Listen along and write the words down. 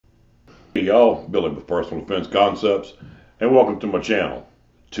Hey y'all, Billy with Personal Defense Concepts, and welcome to my channel,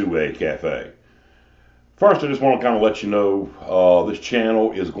 2A Cafe. First, I just want to kind of let you know this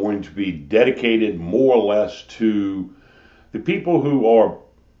channel is going to be dedicated more or less to the people who are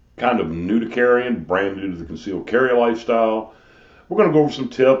kind of new to carrying, brand new to the concealed carry lifestyle. We're going to go over some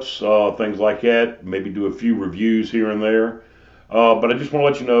tips, things like that, maybe do a few reviews here and there. But I just want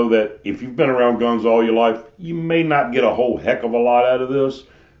to let you know that if you've been around guns all your life, you may not get a whole heck of a lot out of this.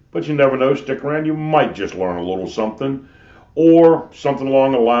 But you never know, stick around, you might just learn a little something. Or something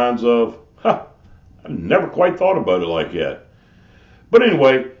along the lines of, I've never quite thought about it like that. But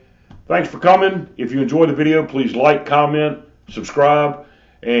anyway, thanks for coming. If you enjoy the video, please like, comment, subscribe,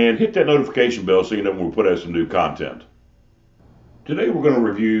 and hit that notification bell so you know when we put out some new content. Today we're going to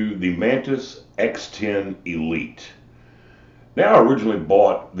review the Mantis X10 Elite. Now, I originally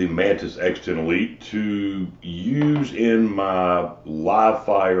bought the Mantis X10 Elite to use in my live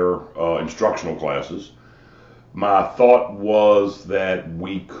fire instructional classes. My thought was that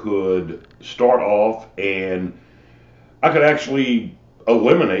we could start off and I could actually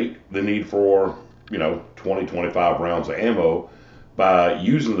eliminate the need for, 20, 25 rounds of ammo by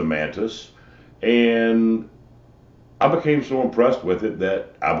using the Mantis. And I became so impressed with it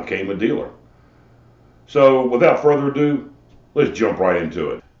that I became a dealer. So without further ado, let's jump right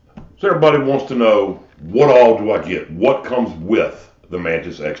into it. So everybody wants to know, what all do I get? What comes with the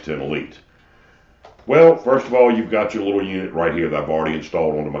Mantis X10 Elite? Well, first of all, you've got your little unit right here that I've already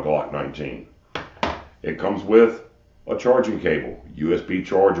installed onto my Glock 19. It comes with a charging cable, USB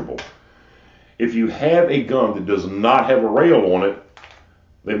chargeable. If you have a gun that does not have a rail on it,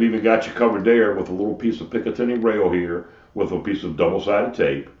 they've even got you covered there with a little piece of Picatinny rail here with a piece of double-sided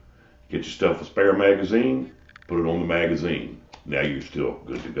tape. Get yourself a spare magazine, put it on the magazine. Now you're still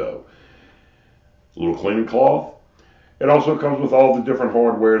good to go. A little cleaning cloth. It also comes with all the different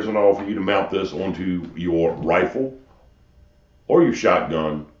hardwares and all for you to mount this onto your rifle or your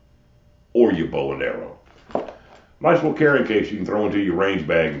shotgun or your bow and arrow. Nice little carrying case you can throw into your range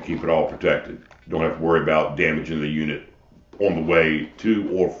bag and keep it all protected. You don't have to worry about damaging the unit on the way to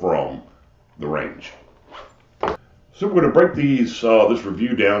or from the range. So we're going to break this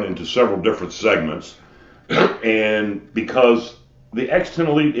review down into several different segments. And because the X10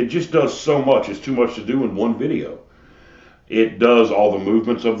 Elite, it just does so much. It's too much to do in one video. It does all the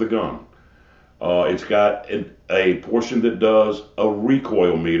movements of the gun. It's got a portion that does a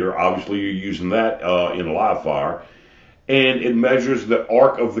recoil meter. Obviously, you're using that in live fire. And it measures the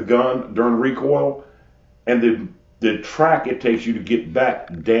arc of the gun during recoil and the track it takes you to get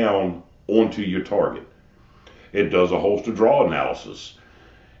back down onto your target. It does a holster draw analysis.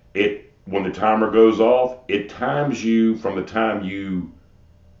 When the timer goes off, it times you from the time you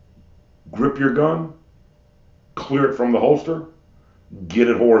grip your gun, clear it from the holster, get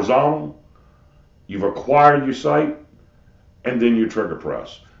it horizontal, you've acquired your sight, and then your trigger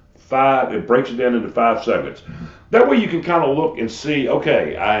press. It breaks it down into 5 seconds. That way you can kind of look and see,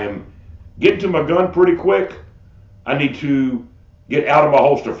 okay, I am getting to my gun pretty quick. I need to get out of my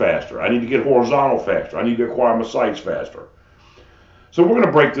holster faster. I need to get horizontal faster. I need to acquire my sights faster. So we're going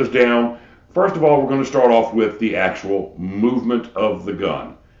to break this down. First of all, we're going to start off with the actual movement of the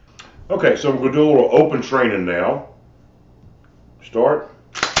gun. Okay, so we're going to do a little open training now. Start.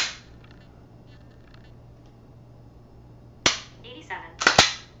 87.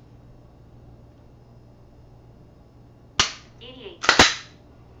 88.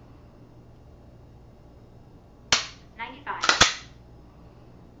 95.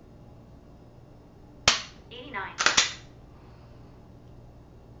 89.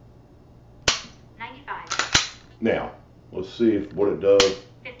 95. Now, let's see what it does.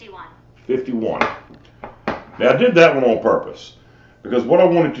 51. 51. Now, I did that one on purpose because what I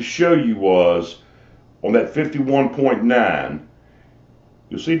wanted to show you was on that 51.9,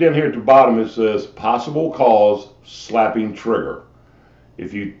 you'll see down here at the bottom it says possible cause slapping trigger.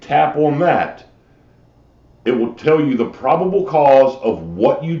 If you tap on that, it will tell you the probable cause of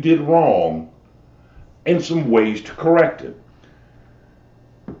what you did wrong and some ways to correct it.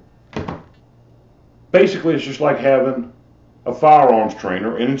 Basically, it's just like having a firearms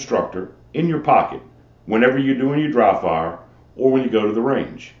trainer, an instructor, in your pocket whenever you're doing your dry fire or when you go to the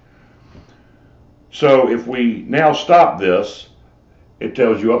range. So if we now stop this, it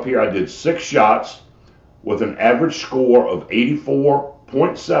tells you up here I did 6 shots with an average score of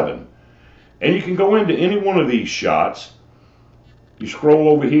 84.7. And you can go into any one of these shots. You scroll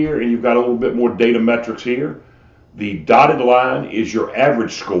over here and you've got a little bit more data metrics here. The dotted line is your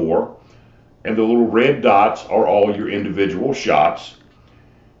average score, and the little red dots are all your individual shots.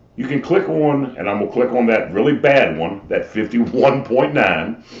 You can click on, and I'm going to click on that really bad one, that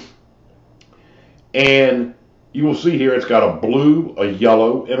 51.9. And you will see here it's got a blue, a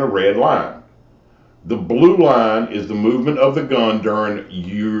yellow, and a red line. The blue line is the movement of the gun during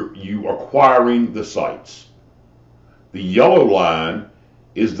you acquiring the sights. The yellow line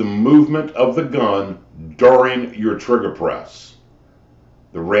is the movement of the gun during your trigger press.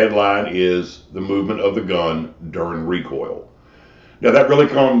 The red line is the movement of the gun during recoil. Now that really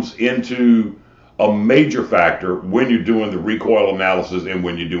comes into a major factor when you're doing the recoil analysis and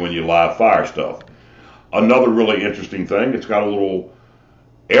when you're doing your live fire stuff. Another really interesting thing, it's got a little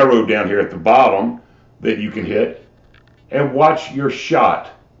arrow down here at the bottom that you can hit and watch your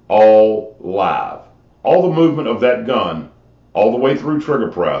shot all live. All the movement of that gun, all the way through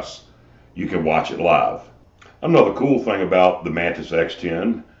trigger press, you can watch it live. Another cool thing about the Mantis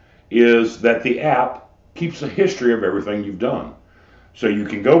X10 is that the app keeps a history of everything you've done. So you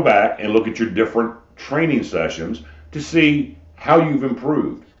can go back and look at your different training sessions to see how you've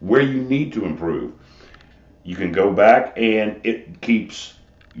improved, where you need to improve. You can go back and it keeps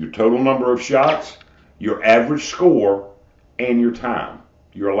your total number of shots, your average score, and your time,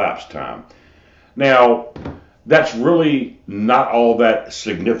 your elapsed time. Now, that's really not all that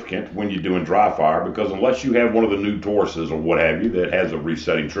significant when you're doing dry fire, because unless you have one of the new Tauruses or what have you that has a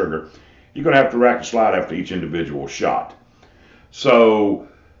resetting trigger, you're going to have to rack and slide after each individual shot. So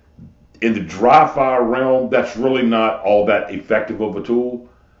in the dry fire realm, that's really not all that effective of a tool.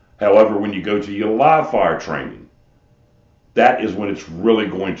 However, when you go to your live fire training, that is when it's really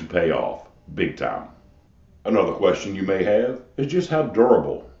going to pay off big time. Another question you may have is just how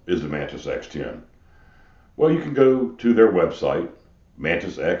durable is the Mantis X10? Well, you can go to their website,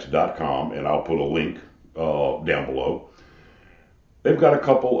 mantisx.com, and I'll put a link down below. They've got a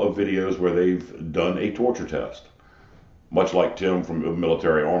couple of videos where they've done a torture test, much like Tim from the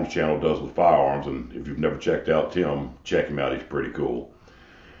Military Arms channel does with firearms. And if you've never checked out Tim, check him out. He's pretty cool.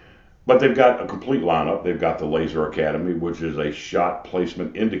 But they've got a complete lineup. They've got the Laser Academy, which is a shot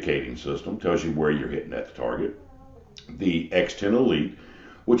placement indicating system, tells you where you're hitting at the target. The X10 Elite,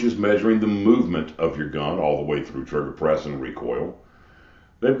 which is measuring the movement of your gun all the way through trigger press and recoil.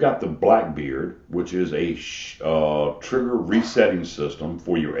 They've got the Blackbeard, which is a trigger resetting system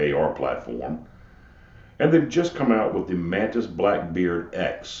for your AR platform. And they've just come out with the Mantis Blackbeard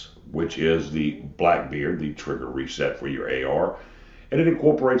X, which is the Blackbeard, the trigger reset for your AR. And it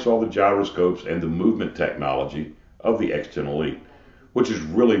incorporates all the gyroscopes and the movement technology of the X10 Elite, which is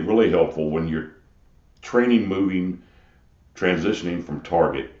really, really helpful when you're training, moving, transitioning from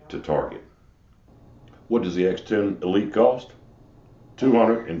target to target. What does the X10 Elite cost?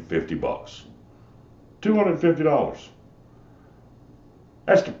 $250. $250.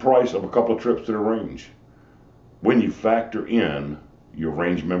 That's the price of a couple of trips to the range. When you factor in your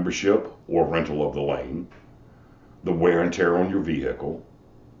range membership or rental of the lane, the wear and tear on your vehicle,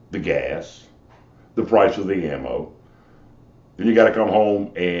 the gas, the price of the ammo, then you got to come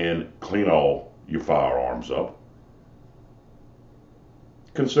home and clean all your firearms up.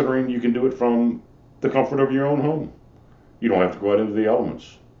 Considering you can do it from the comfort of your own home. You don't have to go out into the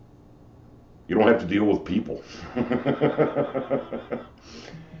elements. You don't have to deal with people.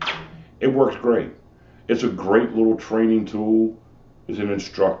 It works great. It's a great little training tool. It's an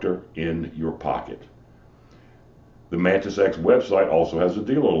instructor in your pocket. The Mantis X website also has a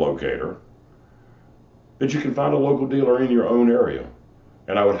dealer locator that you can find a local dealer in your own area.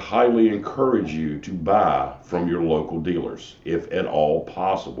 And I would highly encourage you to buy from your local dealers, if at all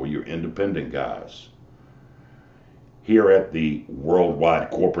possible, your independent guys. Here at the worldwide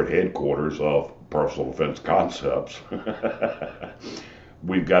corporate headquarters of Personal Defense Concepts,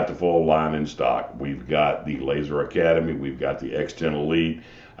 we've got the full line in stock. We've got the Laser Academy. We've got the X10 Elite.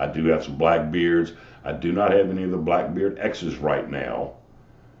 I do have some Blackbeards. I do not have any of the Blackbeard X's right now.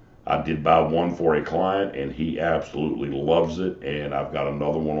 I did buy one for a client, and he absolutely loves it, and I've got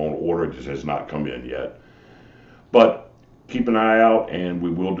another one on order. It just has not come in yet. But keep an eye out, and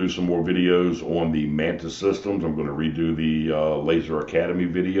we will do some more videos on the Mantis systems. I'm going to redo the Laser Academy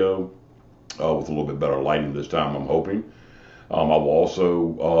video with a little bit better lighting this time, I'm hoping. I will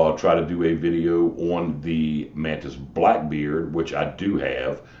also try to do a video on the Mantis Blackbeard, which I do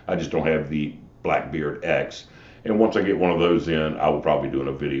have. I just don't have the Blackbeard X. And once I get one of those in, I will probably do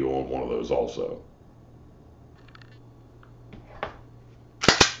a video on one of those also.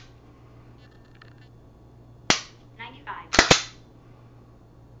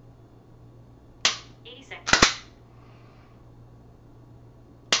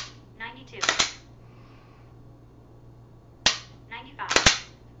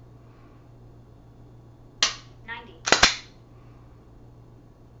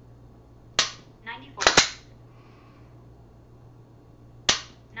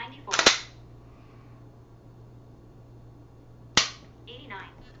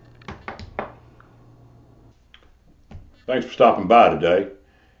 Thanks for stopping by today.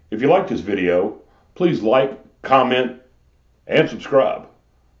 If you like this video, please like, comment, and subscribe.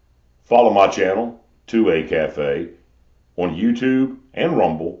 Follow my channel, 2A Cafe, on YouTube and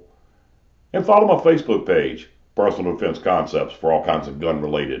Rumble, and follow my Facebook page, Personal Defense Concepts, for all kinds of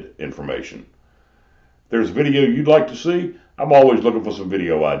gun-related information. If there's a video you'd like to see, I'm always looking for some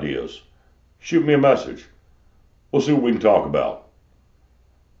video ideas. Shoot me a message. We'll see what we can talk about.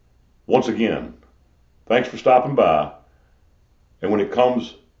 Once again, thanks for stopping by. And when it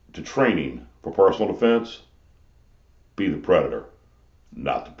comes to training for personal defense, be the predator,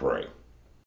 not the prey.